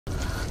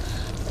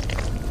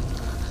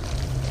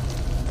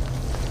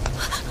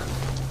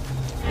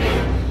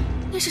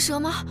是蛇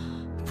吗？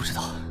不知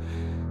道。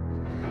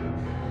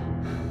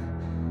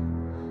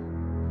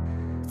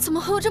怎么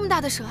会有这么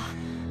大的蛇啊？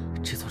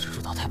这座蜘蛛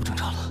岛太不正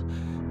常了，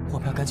我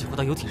们要赶紧回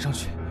到游艇上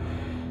去。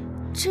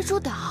蜘蛛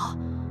岛。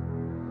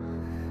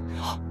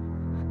好。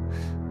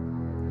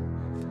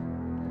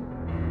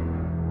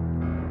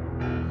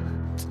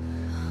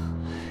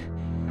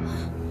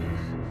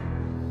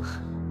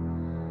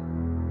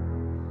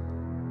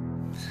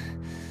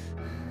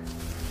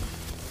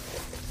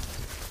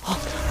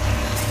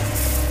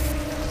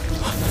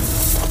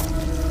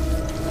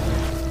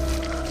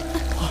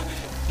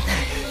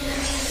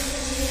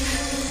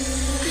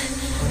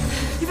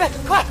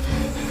 快！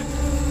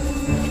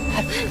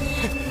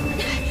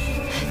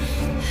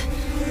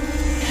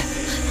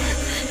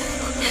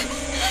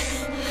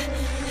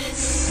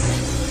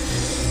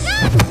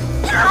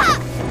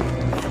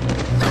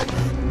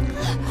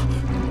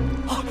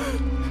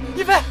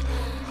一菲，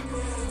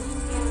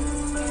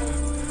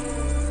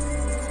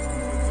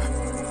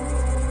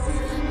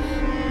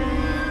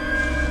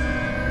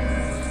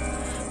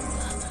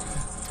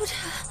杜晨，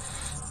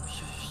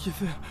一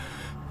菲，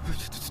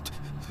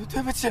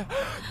对不起。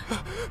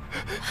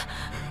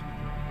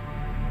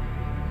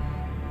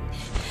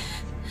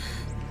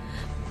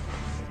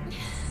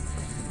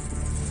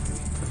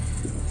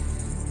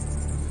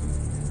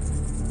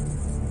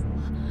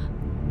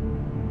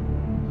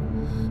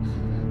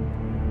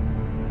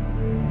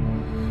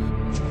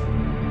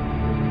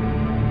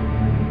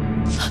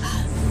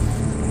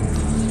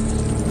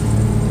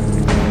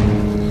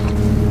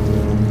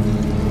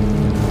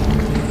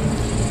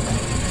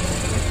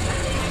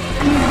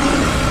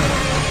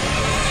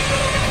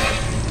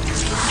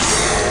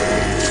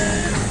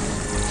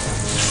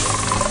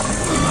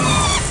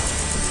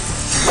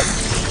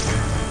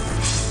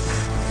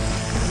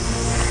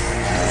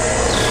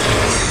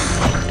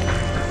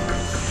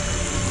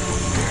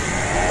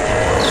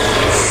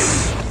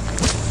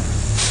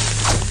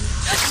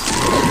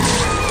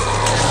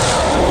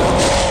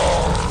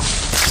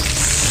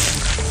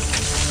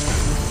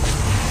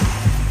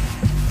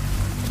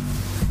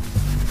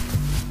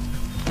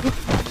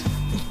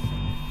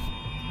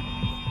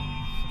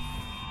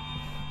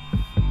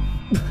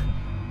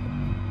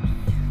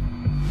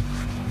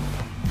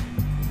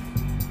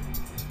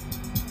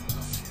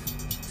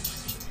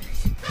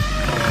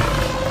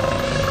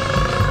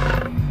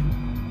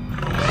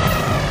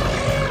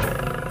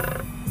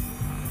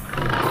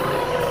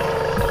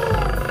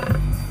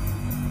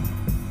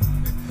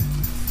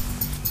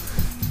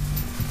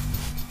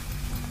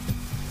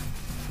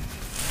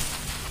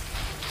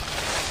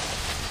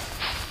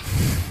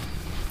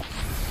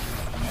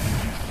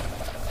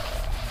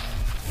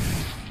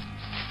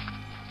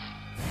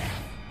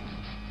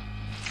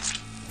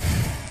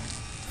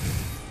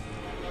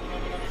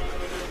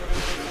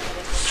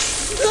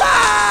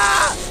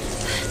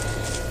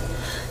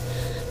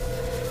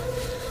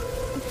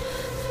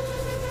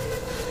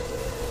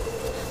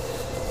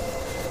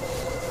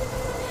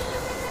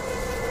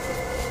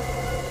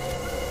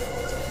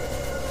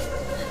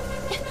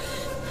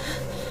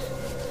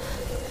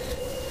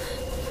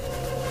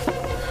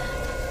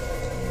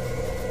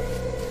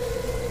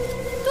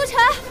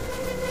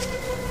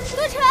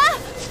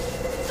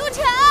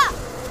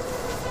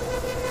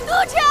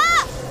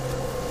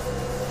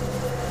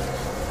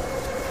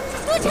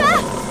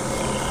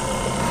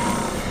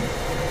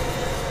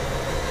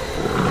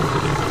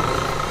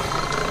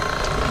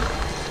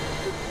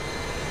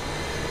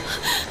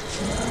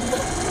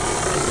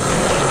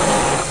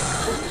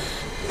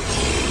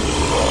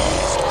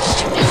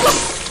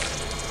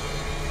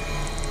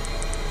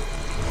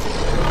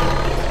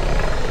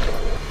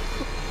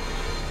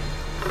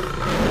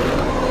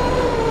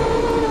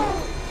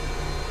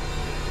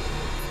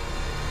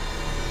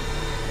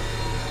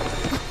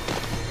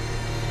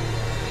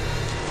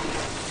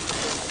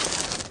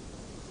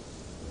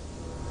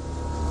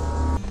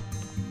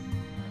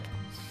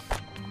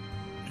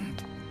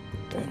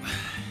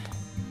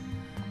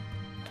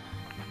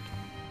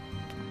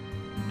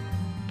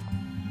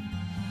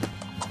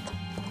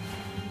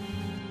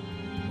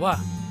 喂，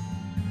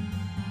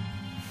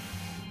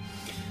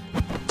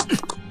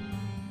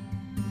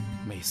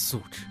没素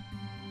质！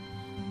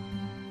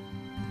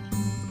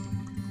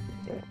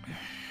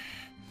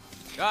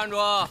站住！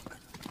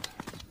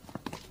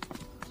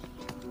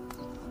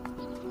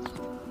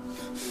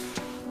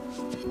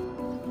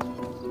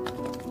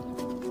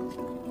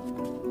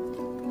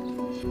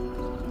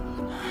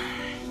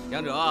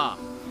杨哲，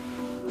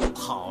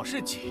跑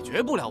是解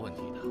决不了问题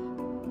的。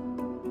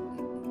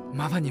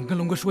麻烦你们跟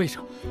龙哥说一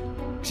声，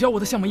只要我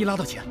的项目一拉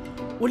到钱，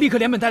我立刻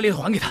连本带利的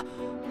还给他。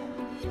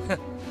哼，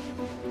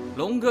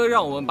龙哥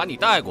让我们把你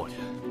带过去，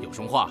有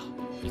什么话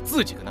你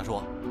自己跟他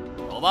说。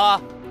走吧。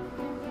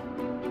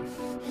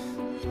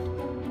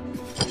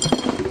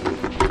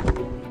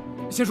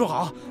先说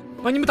好，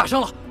把你们打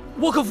伤了，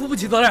我可负不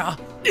起责任啊！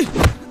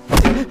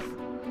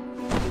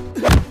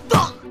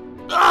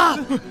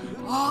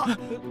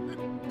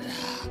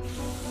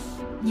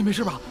你没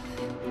事吧？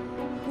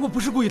我不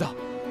是故意的。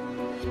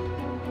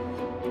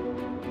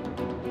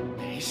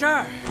没事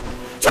儿，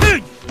去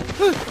你！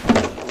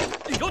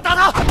你给我打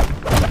他！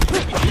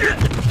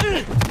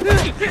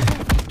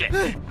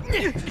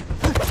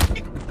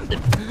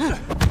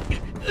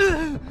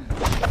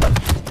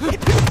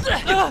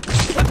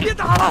别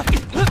打了！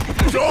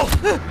住手！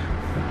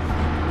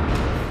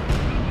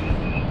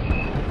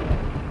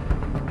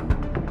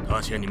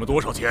他欠你们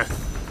多少钱？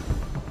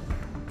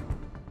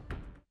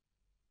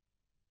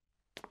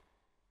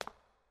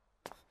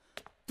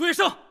杜月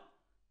笙，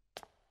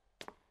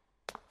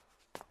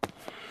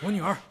我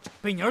女儿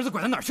被你儿子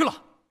拐到哪儿去了？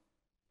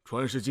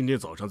船是今天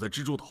早上在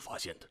蜘蛛岛发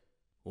现的。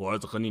我儿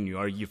子和你女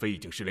儿一菲已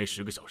经失联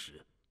10个小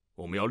时，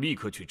我们要立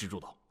刻去蜘蛛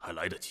岛，还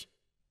来得及。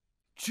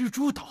蜘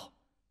蛛岛？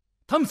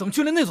他们怎么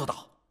去了那座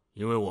岛？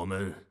因为我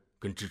们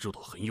跟蜘蛛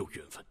岛很有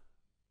缘分。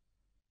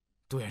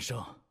杜远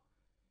生，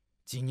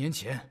几年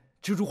前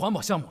蜘蛛环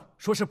保项目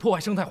说是破坏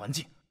生态环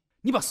境，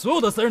你把所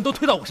有的责任都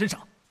推到我身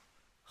上，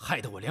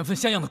害得我连份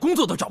像样的工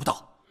作都找不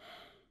到。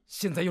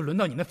现在又轮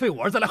到你那废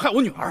物儿子来害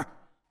我女儿，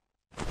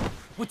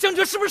我江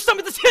哲是不是上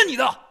辈子欠你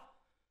的？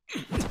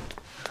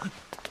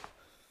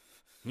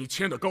你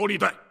欠的高利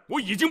贷我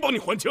已经帮你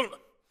还清了，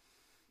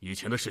以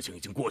前的事情已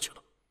经过去了，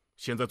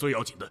现在最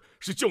要紧的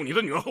是救你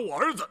的女儿和我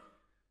儿子，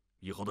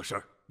以后的事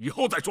儿以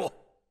后再说。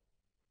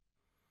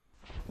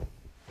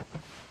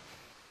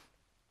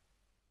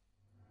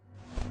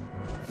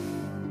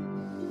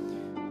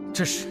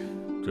这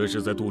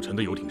是在杜晨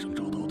的游艇上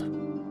找到的。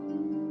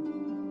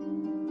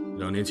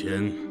2年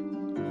前，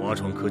华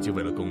创科技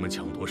为了跟我们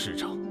抢夺市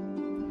场，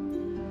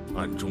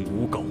暗中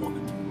诬告我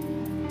们，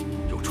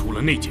又出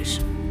了那件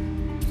事，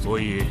所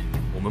以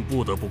我们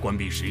不得不关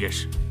闭实验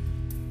室。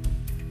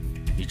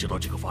你知道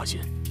这个发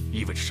现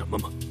意味着什么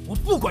吗？我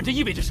不管这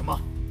意味着什么，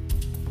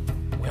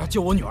我要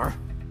救我女儿。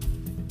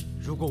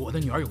如果我的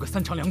女儿有个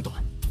3长2短，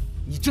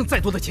你挣再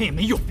多的钱也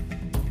没用，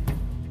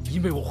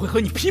因为我会和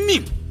你拼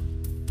命。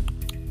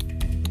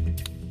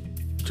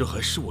这还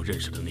是我认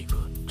识的那个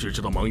只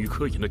知道忙于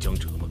科研的江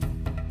哲吗？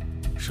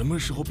什么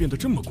时候变得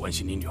这么关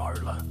心你女儿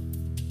了？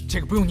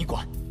这个不用你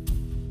管。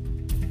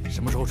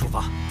什么时候出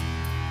发？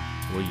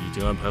我已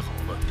经安排好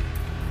了。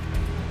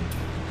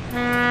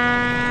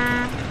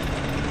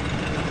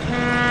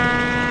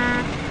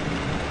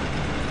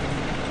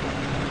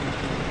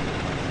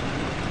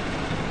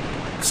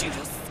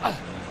73、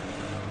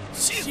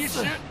70、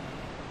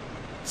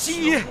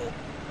71、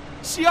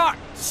72、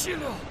76、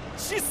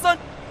73、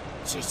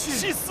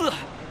77、74、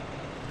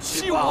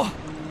75、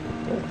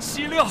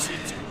76、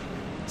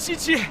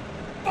77、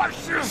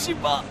80、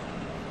78、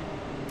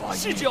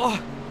79。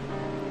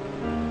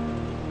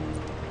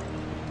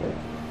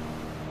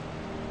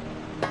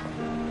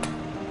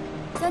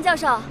江教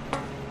授，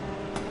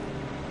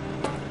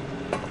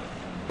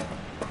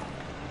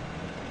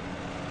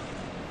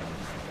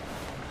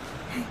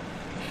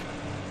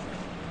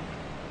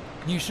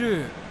你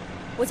是？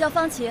我叫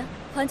方晴，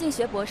环境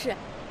学博士。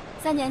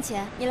3年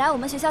前你来我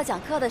们学校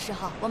讲课的时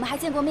候，我们还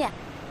见过面。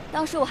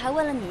当时我还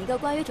问了你一个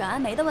关于转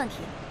氨酶的问题。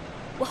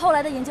我后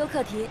来的研究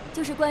课题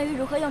就是关于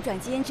如何用转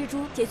基因蜘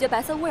蛛解决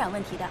白色污染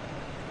问题的。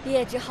毕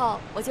业之后，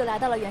我就来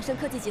到了远盛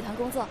科技集团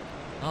工作。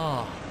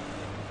啊，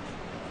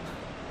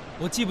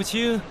我记不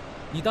清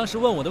你当时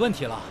问我的问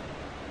题了。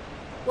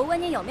我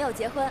问你有没有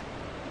结婚。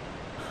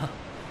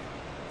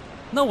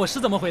那我是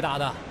怎么回答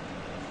的？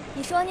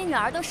你说你女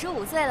儿都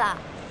15岁了。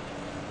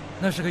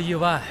那是个意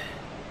外。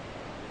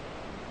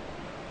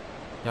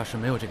要是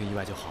没有这个意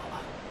外就好了。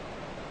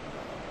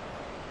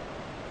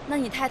那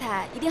你太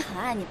太一定很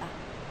爱你吧？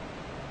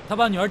她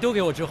把女儿丢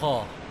给我之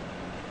后，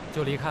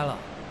就离开了。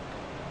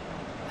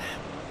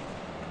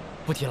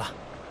不提了。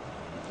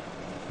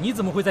你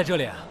怎么会在这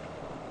里啊？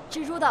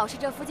蜘蛛岛是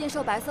这附近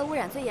受白色污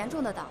染最严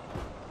重的岛。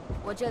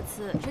我这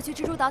次是去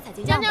蜘蛛岛采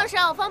集样本。江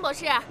教授、方博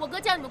士，我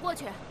哥叫你们过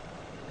去。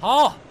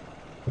好。